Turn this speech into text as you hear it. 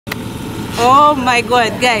Oh my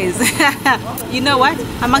god, guys. You know what?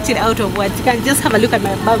 I'm actually out of words. You can just have a look at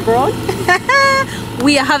my background.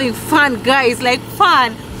 We are having fun, guys, like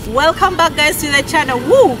fun. Welcome back, guys, to the channel.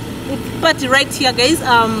 Woo! It's party right here, guys.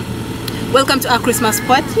 Welcome to our Christmas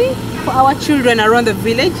party for our children around the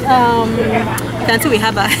village. You can see we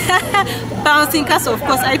have a bouncing castle. Of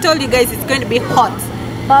course, I told you guys it's going to be hot.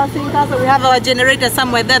 Bouncing castle. We have our generator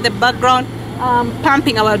somewhere there, the background,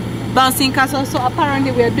 pumping our bouncing castle. So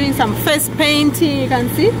apparently we are doing some face painting. You can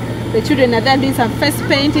see the children are there doing some face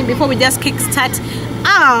painting before we just kick start.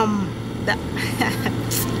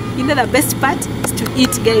 You know, the best part is to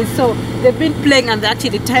eat, guys. So they've been playing and they're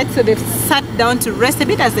actually tired, so they've sat down to rest a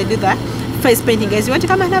bit as they do that face painting. Guys, you want to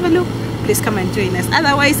come and have a look? Please come and join us.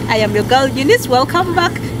 Otherwise, I am your girl Eunice. Welcome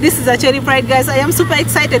back. This is actually Pride, guys. I am super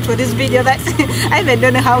excited for this video. That I even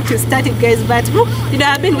don't know how to start it, guys, but you know,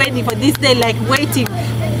 I've been waiting for this day, like waiting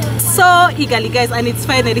so eagerly, guys, and it's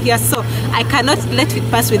finally here. So I cannot let it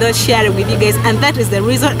pass without sharing with you guys, and that is the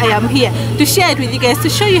reason I am here, to share it with you guys, to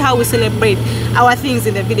show you how we celebrate our things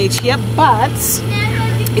in the village here. But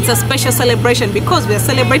it's a special celebration because we are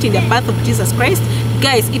celebrating the birth of Jesus Christ,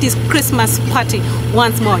 guys. It is Christmas party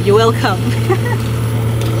once more. You're welcome.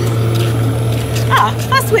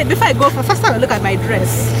 First, wait, before I go, first have a look at my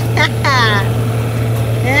dress.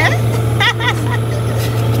 Yeah?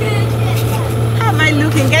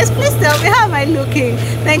 Looking, guys, please tell me, how am I looking?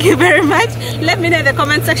 Thank you very much. Let me know in the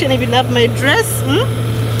comment section if you love my dress.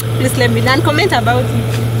 Please let me know and comment about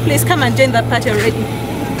it. Please come and join that party already.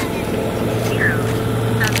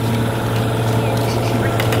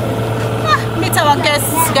 Meet our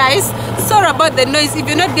guests, guys. Sorry about the noise. If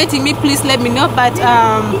you're not getting me, please let me know. But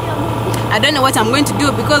I don't know what I'm going to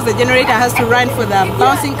do because the generator has to run for the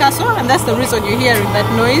bouncing castle, and that's the reason you're hearing that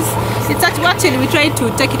noise. It's actually, we tried to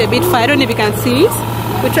take it a bit far. I don't know if you can see it.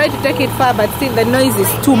 We tried to take it far, but still the noise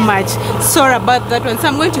is too much. Sorry about that one.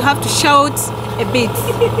 So I'm going to have to shout a bit.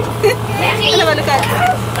 Have a look at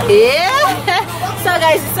it. Yeah. So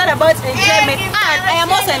guys, it's all about enjoyment, and I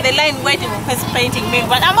am also in the line waiting for face painting.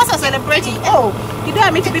 But I'm also celebrating. Oh, you don't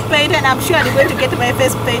want me to be painted, and I'm sure I'm going to get my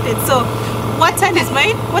face painted. So what time is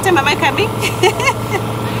mine? What time am I coming?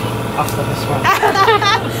 After this one.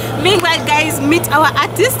 Meanwhile, guys, meet our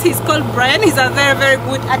artist. He's called Brian. He's a very, very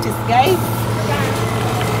good artist, guys.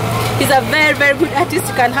 He's a very, very good artist.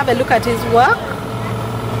 You can have a look at his work.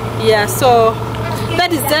 Yeah, so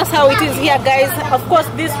that is just how it is here, guys. Of course,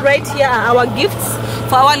 this right here are our gifts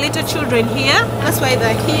for our little children here. That's why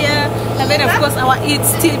they're here. And then, of course, our eats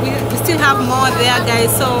still, we still have more there, guys.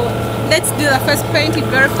 So let's do the first painting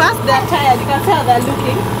very fast. They're tired. You can see how they're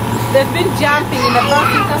looking. They've been jumping in the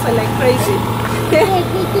bouncing castle like crazy.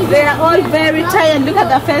 They are all very tired. Look at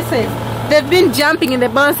their faces. They've been jumping in the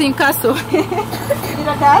bouncing castle.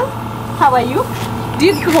 Little girl, how are you? Do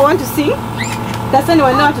you people want to sing? Does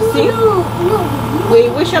anyone know how to sing? We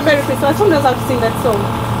wish you a Merry Christmas. Who knows how to sing that song?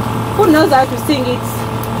 Who knows how to sing it?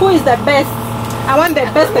 Who is the best? I want the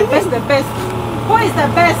best, the best, the best. Who is the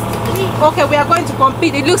best? Okay, we are going to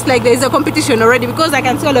compete. It looks like there is a competition already because I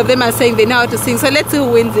can see all of them are saying they know how to sing. So let's see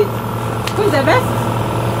who wins it. Who is the best?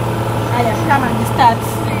 Come and start.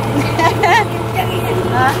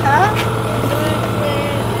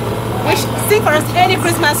 Sing for us any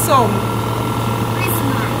Christmas song.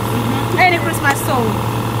 Any Christmas song.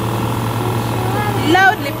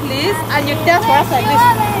 Loudly, please, and you dance for us like this.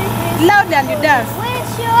 Loudly, and you dance.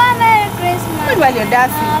 Wish you a Merry Christmas. Good while you're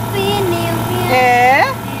dancing. Happy New Year.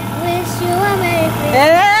 Yeah. Wish you a Merry Christmas.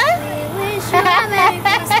 Yeah. Wish you a Merry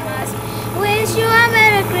Christmas. Wish you a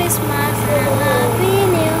Merry Christmas and Happy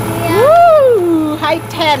New Year. Woo! High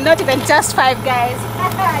 10, not even just 5, guys.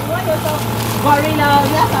 You want yourself gorillas?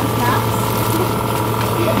 You have some snacks.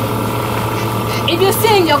 If you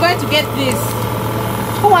sing, you're going to get this.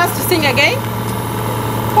 Who wants to sing again?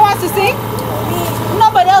 Who wants to sing?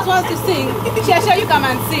 Nobody else wants to sing. Shasha, you come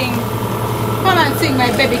and sing. Come and sing,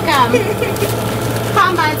 my baby, come.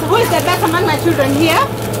 Come and sing. Who is the best among my children here?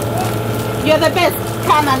 You're the best.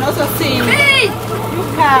 Come and also sing. You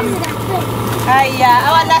come. Yeah,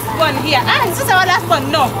 our last one here. Is this our last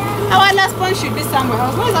one? No. Our last one should be somewhere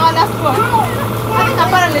else. Where's our last one? I think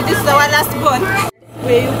apparently this is our last one.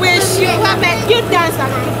 We wish you a Merry, you dance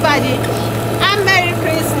and everybody, a Merry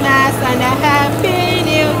Christmas and a Happy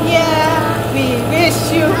New Year. We wish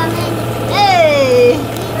you, hey,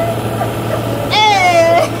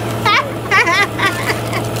 hey.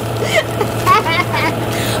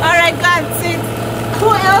 All right, go and sing. Who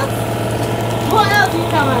else? Who else you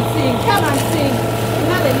come and sing? Come and sing. You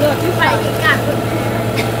have a lot. You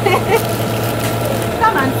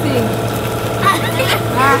come and sing.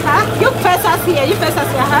 You face us here. You face us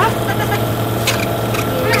here.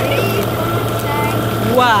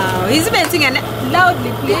 Wow, he's even singing loudly,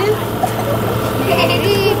 please.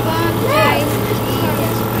 Mary born Christ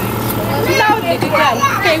Jesus Christ. Loudly, the girl.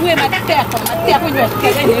 Okay, wait, my step on. Very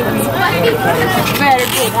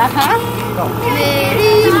good, Mary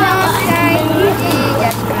born Christ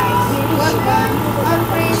Jesus Christ was born on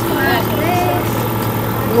Christmas Day.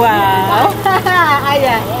 Wow.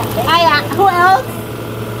 Aya, Aya, who else?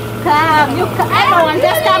 Come, you come. Everyone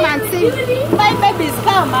just come and sing. My babies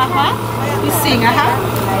come, You sing,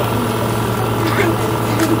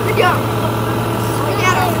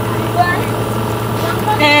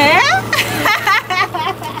 Eh?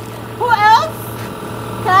 Who else?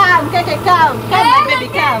 Come, Keke, come. Come, my baby,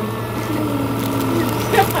 come.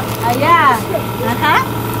 Aya.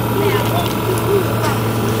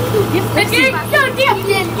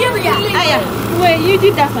 Aya, wait, you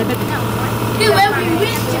did that, my baby.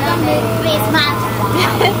 Christmas.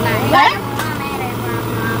 What?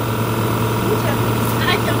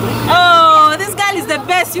 Oh, this girl is the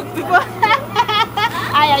best, you people.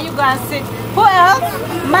 Aya, you go and sing. Who else?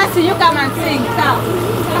 Mercy, you come and sing.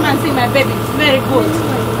 Come and sing, my baby. Very good.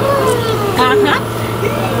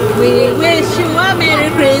 We wish you a Merry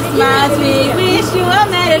Christmas. We wish you a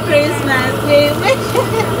Merry Christmas. We wish.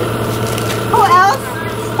 Who else?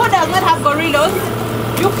 Who does not have gorillas?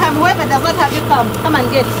 You come. Whoever does not have, you come. Come and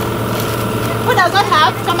get. Who does not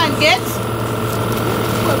have? Come and get.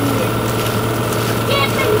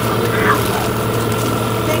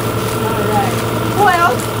 Alright. Who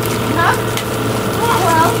else? Huh? Who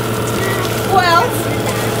else? Who else?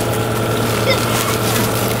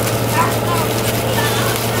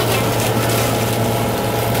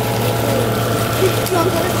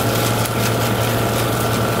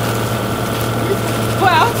 Who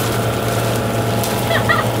else?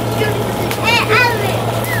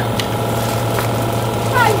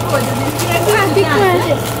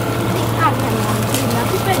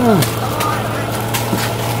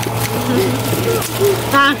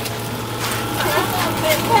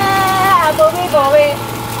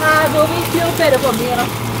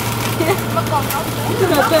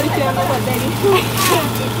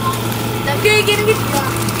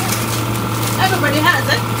 Everybody has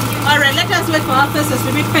it? Alright, let us wait for our faces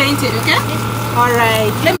to be painted, okay?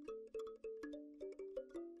 Alright.